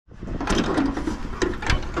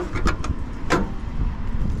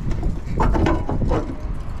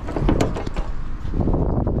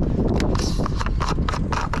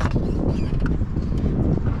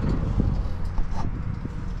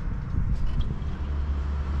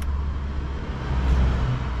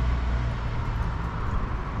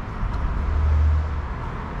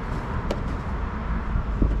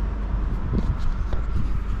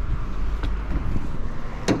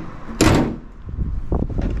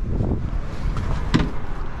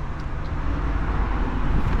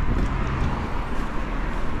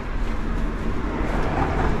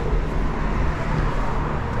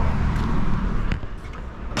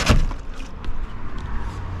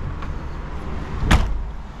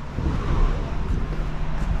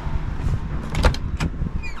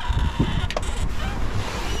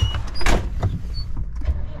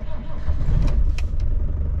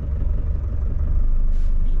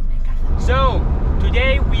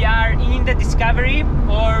we are in the Discovery,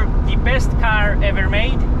 or the best car ever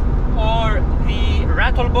made, or the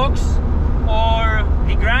rattle box, or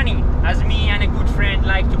the granny, as me and a good friend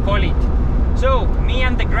like to call it. So me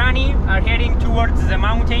and the granny are heading towards the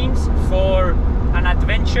mountains for an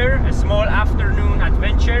adventure, a small afternoon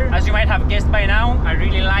adventure. As you might have guessed by now, I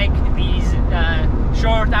really like these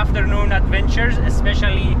short afternoon adventures,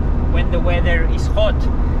 especially when the weather is hot.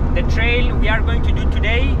 The trail we are going to do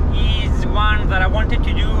today is one that I wanted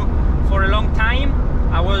to do for a long time.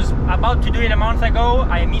 I was about to do it a month ago.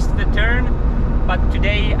 I missed the turn, but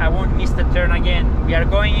today I won't miss the turn again. We are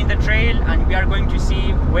going in the trail and we are going to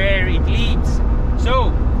see where it leads.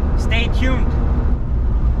 So stay tuned.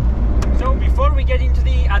 So before we get into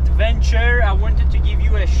the adventure, I wanted to give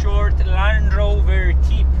you a short Land Rover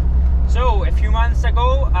tip. So a few months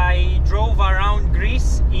ago, I drove around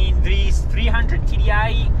Greece in this 300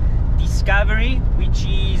 TDI Discovery, which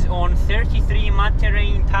is on 33 mud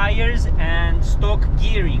terrain tires and stock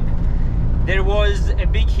gearing. There was a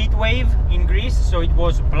big heat wave in Greece, so it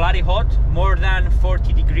was bloody hot, more than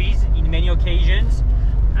 40 degrees in many occasions,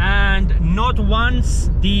 and not once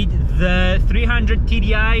did the 300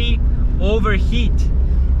 TDI overheat.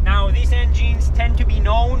 Now these engines tend to be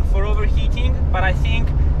known for overheating, but I think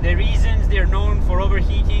the reasons they're known for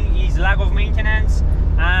overheating is lack of maintenance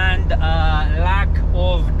and lack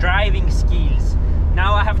of driving skills.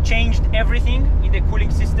 Now I have changed everything in the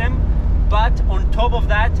cooling system, but on top of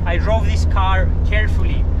that I drove this car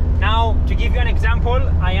carefully. Now to give you an example,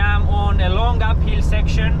 I am on a long uphill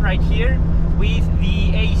section right here with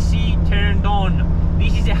the AC turned on.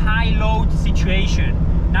 This is a high load situation.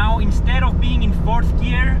 Now instead of being in 4th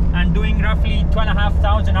gear and doing roughly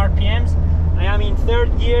 2,500 RPMs, I am in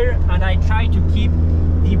 3rd gear and I try to keep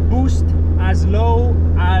the boost as low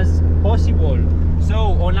as possible. So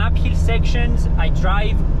on uphill sections I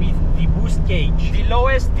drive with the boost gauge. The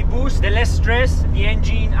lowest the boost, the less stress the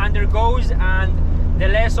engine undergoes and the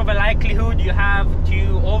less of a likelihood you have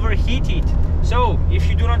to overheat it. So if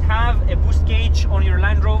you do not have a boost gauge on your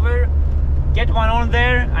Land Rover, get one on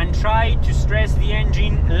there and try to stress the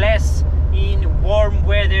engine less in warm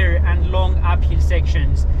weather and long uphill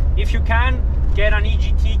sections. If you can, get an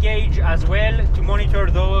EGT gauge as well to monitor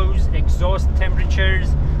those exhaust temperatures,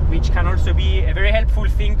 which can also be a very helpful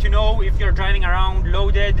thing to know if you're driving around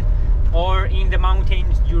loaded or in the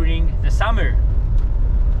mountains during the summer.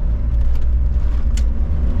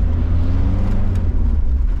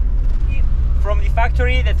 From the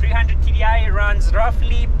factory, the 300 TDI runs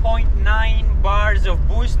roughly 0.9 bars of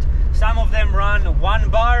boost. Some of them run 1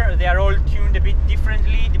 bar. They are all tuned a bit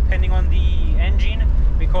differently depending on the engine,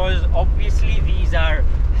 because obviously these are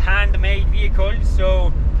handmade vehicles,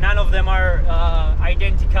 so none of them are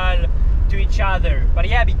identical to each other. But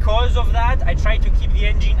yeah, because of that, I try to keep the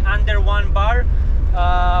engine under 1 bar.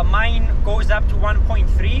 Mine goes up to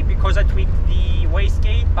 1.3 because I tweaked the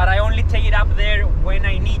wastegate, but I only take it up there when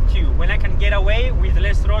I need to. When I can get away with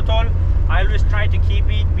less throttle, I always try to keep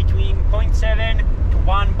it between 0.7 to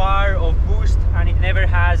 1 bar of boost, and it never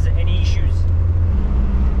has any issues.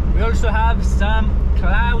 We also have some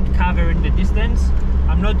cloud cover in the distance.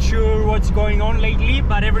 I'm not sure what's going on lately,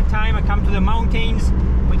 but every time I come to the mountains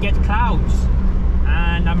we get clouds,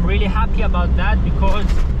 and I'm really happy about that because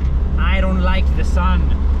I don't like the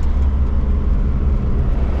sun.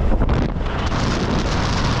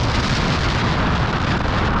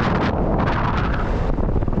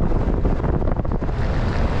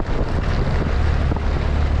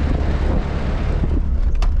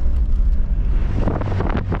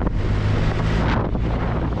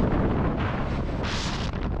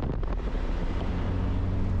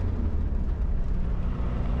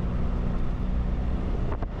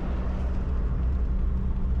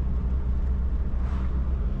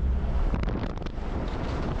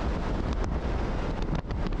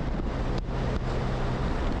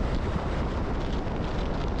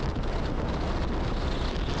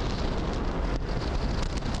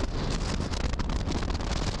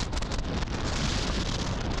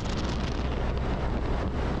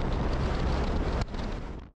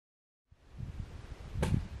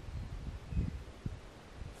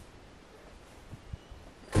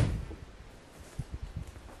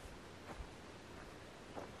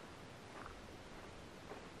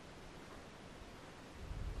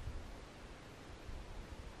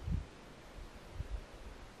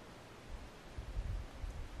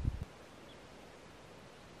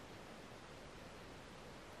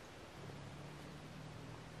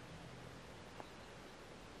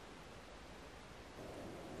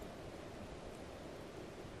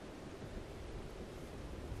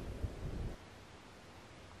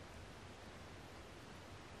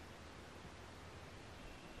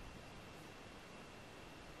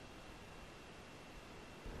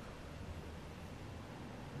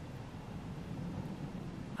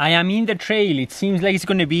 I am in the trail. It seems like it's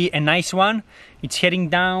going to be a nice one. It's heading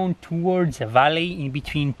down towards a valley in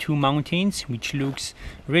between two mountains, which looks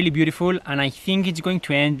really beautiful, and I think it's going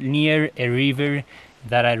to end near a river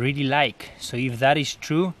that I really like. So if that is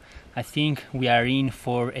true, I think we are in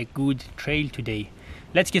for a good trail today.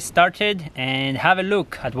 Let's get started and have a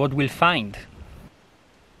look at what we'll find.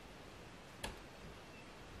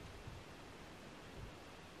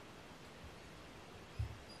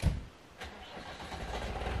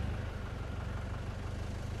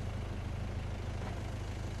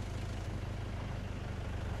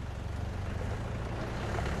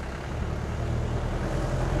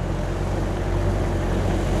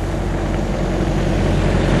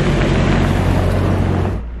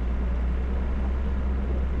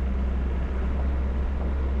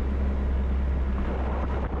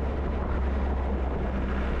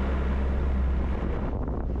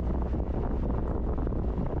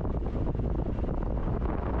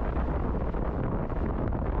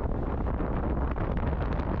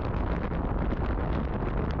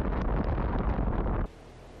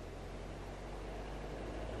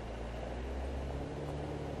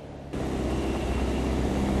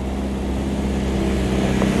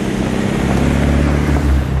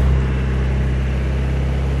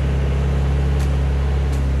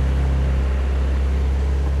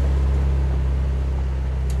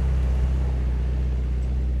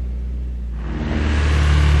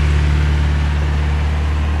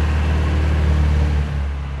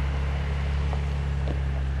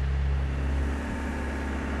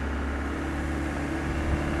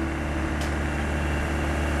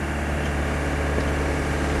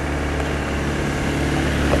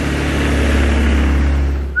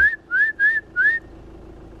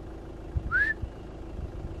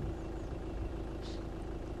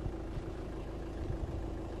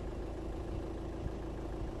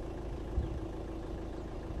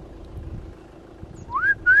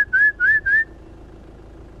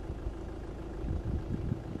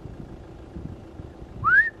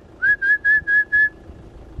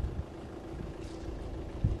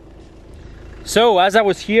 So as I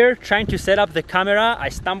was here trying to set up the camera, I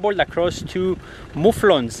stumbled across two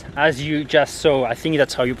mouflons, as you just saw. I think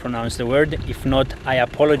that's how you pronounce the word. If not, I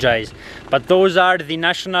apologize. But those are the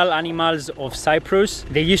national animals of Cyprus.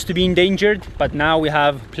 They used to be endangered, but now we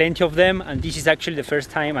have plenty of them, and this is actually the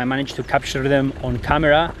first time I managed to capture them on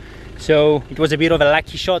camera. So it was a bit of a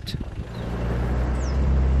lucky shot.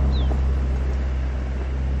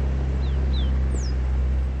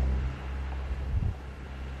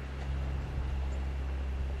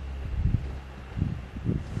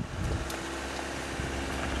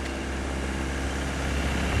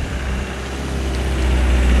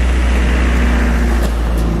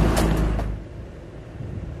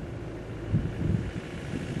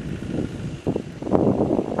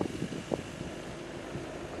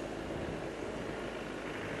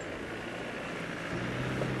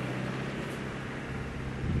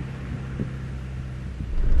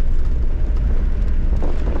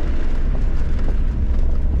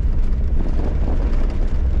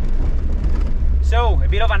 So, a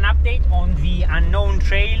bit of an update on the unknown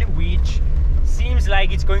trail, which seems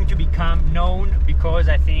like it's going to become known because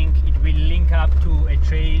I think it will link up to a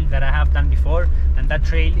trail that I have done before, and that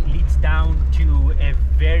trail leads down to a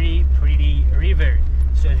very pretty river.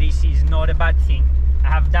 So this is not a bad thing. I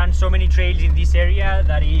have done so many trails in this area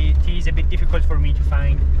that it is a bit difficult for me to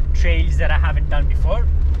find trails that I haven't done before,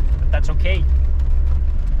 but that's okay.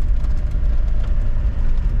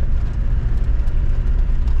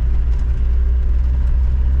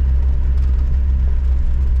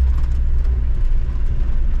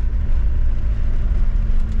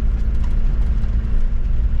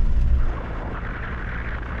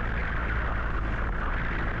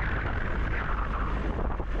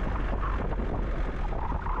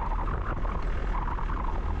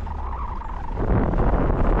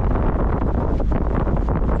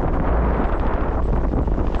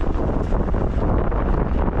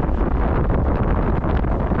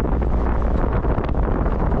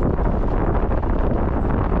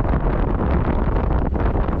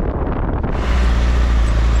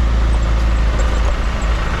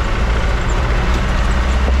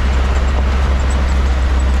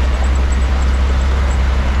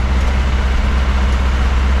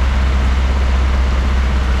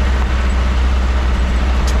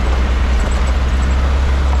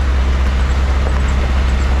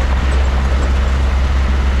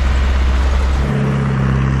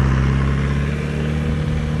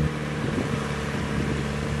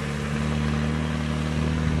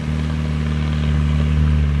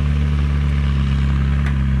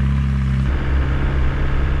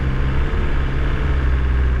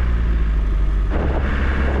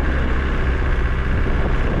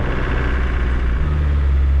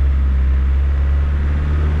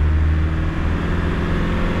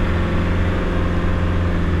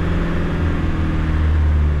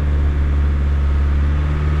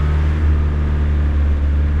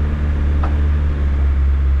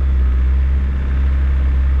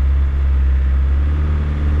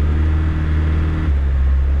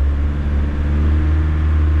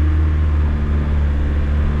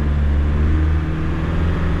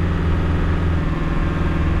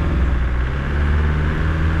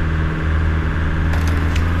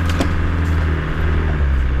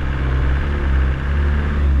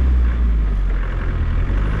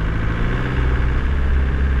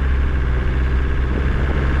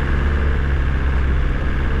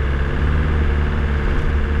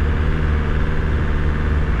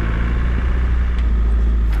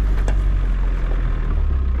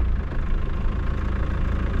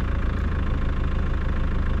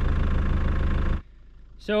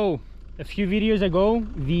 So a few videos ago,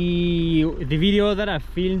 the video that I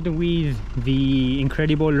filmed with the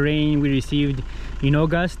incredible rain we received in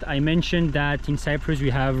August, I mentioned that in Cyprus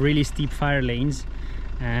we have really steep fire lanes,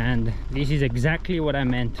 and this is exactly what I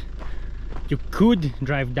meant. You could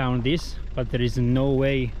drive down this, but there is no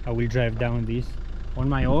way I will drive down this on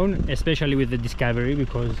my own, especially with the Discovery,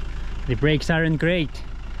 because the brakes aren't great.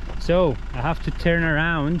 So I have to turn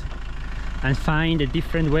around and find a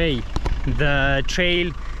different way. The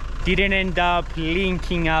trail didn't end up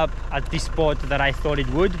linking up at the spot that I thought it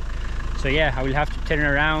would, so yeah, I will have to turn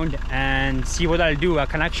around and see what I'll do. I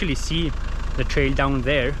can actually see the trail down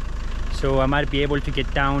there, so I might be able to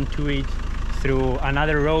get down to it through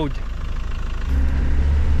another road.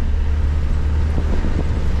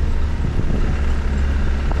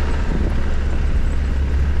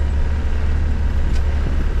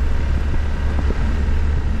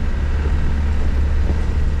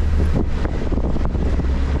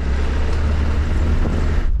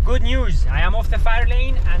 Good news, I am off the fire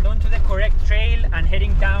lane and onto the correct trail and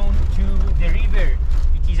heading down to the river.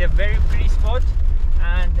 It is a very pretty spot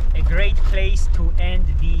and a great place to end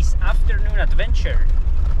this afternoon adventure.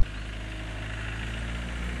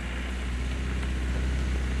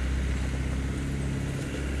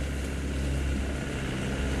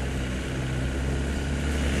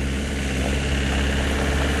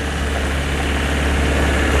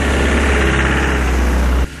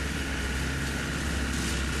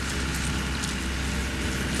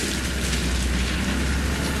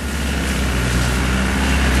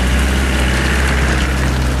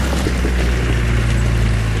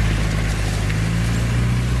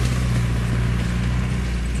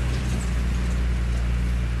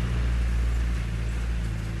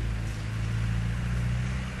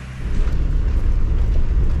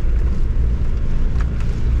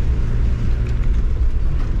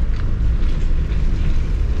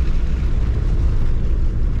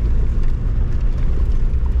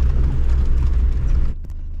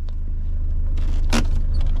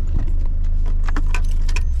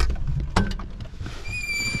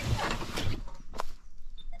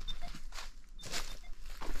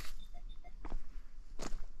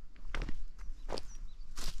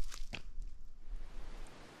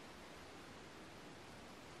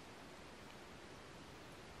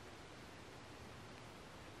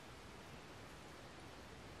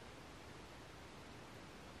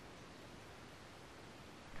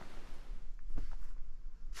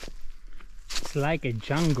 It's like a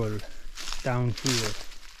jungle down here.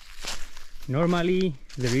 Normally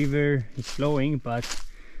the river is flowing, but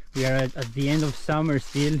we are at the end of summer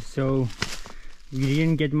still, so we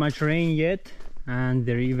didn't get much rain yet and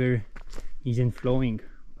the river isn't flowing,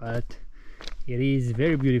 but it is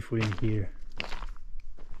very beautiful in here.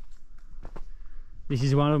 This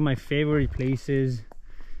is one of my favorite places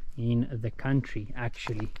in the country,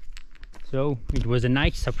 actually. So it was a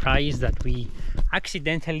nice surprise that we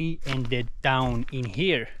accidentally ended down in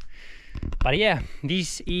here. But yeah,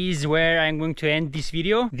 this is where I'm going to end this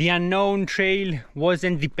video. The unknown trail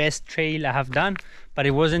wasn't the best trail I have done, but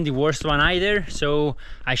it wasn't the worst one either, so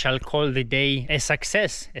I shall call the day a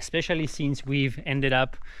success, especially since we've ended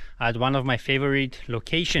up at one of my favorite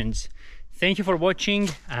locations. Thank you for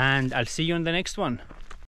watching, and I'll see you on the next one.